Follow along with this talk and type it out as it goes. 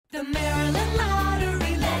The Maryland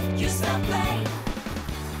Lottery, let yourself play.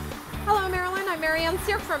 Hello, Maryland. I'm Marianne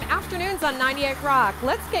Sear from Afternoons on 98 Rock.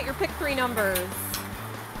 Let's get your pick three numbers.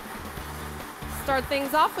 Start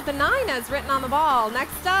things off with a 9 as written on the ball.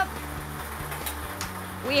 Next up,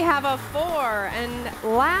 we have a 4, and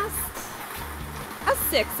last, a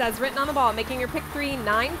 6 as written on the ball, making your pick three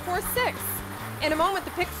 946. In a moment,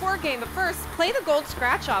 the pick 4 game, but first, play the gold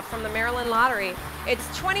scratch off from the Maryland Lottery. It's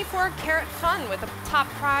 24-karat fun with a top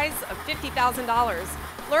prize of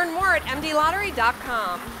 $50,000. Learn more at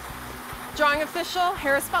mdlottery.com. Drawing official,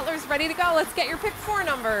 Harris Butler's ready to go. Let's get your pick 4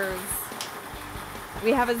 numbers.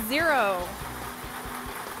 We have a 0.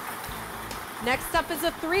 Next up is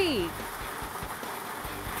a 3.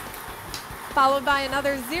 Followed by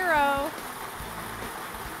another 0.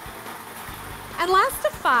 And last, a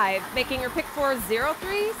 5, making your pick 4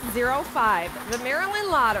 0305. The Maryland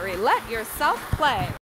Lottery. Let yourself play.